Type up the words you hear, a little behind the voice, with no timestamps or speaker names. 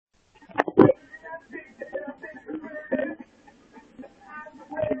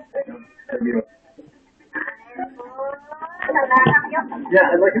Yeah,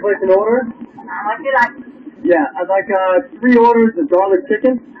 I'd like to place an order. What you like? Yeah, I'd like 3 orders of garlic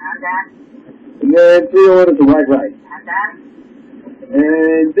chicken, And and then 3 orders of white rice. then?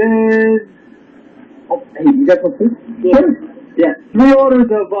 And then, oh, hey, you got some soup? Yeah. Sure. Yeah, 3 orders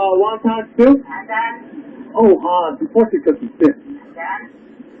of wonton soup. And then? Oh, some fortune cookies too. And then?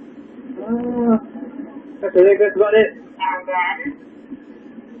 I think that's about it. And then?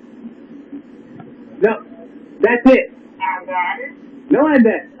 No, that's it. And then? No, and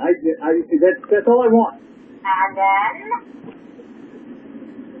then. That's all I want. And then?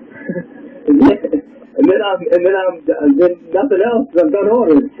 and then nothing else. I'm done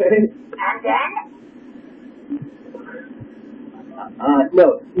ordering. Okay. And then? No.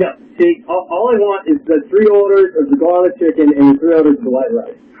 See, all I want is the 3 orders of the garlic chicken and the 3 orders of the white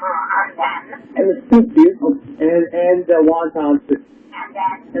rice. And then? And the soup, dude. And the wonton soup. And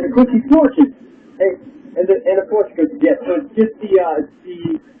then? And the cookie fortune. And the fortune cookie. Yeah, so it's just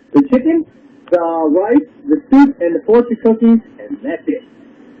the chicken, the rice, the soup, and the fortune cookies, and that's it.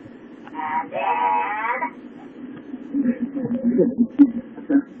 And then?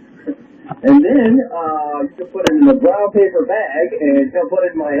 And then, you can put it in a brown paper bag and he'll put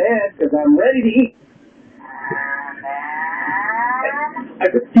it in my hand because I'm ready to eat. And then? I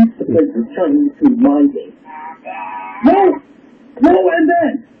refuse to play the Chinese food mind game. And then? No! No and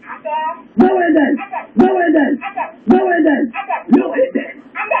then! And then? No and then! No and then! No and then! No and then!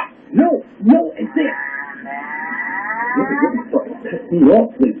 No and then! Piss me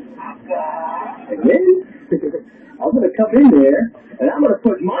off, please. Again? I'm gonna come in there and I'm gonna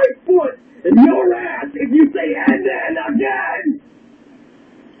put my foot in your ass if you say and then again!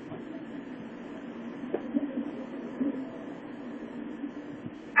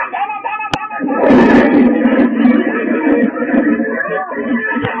 And then?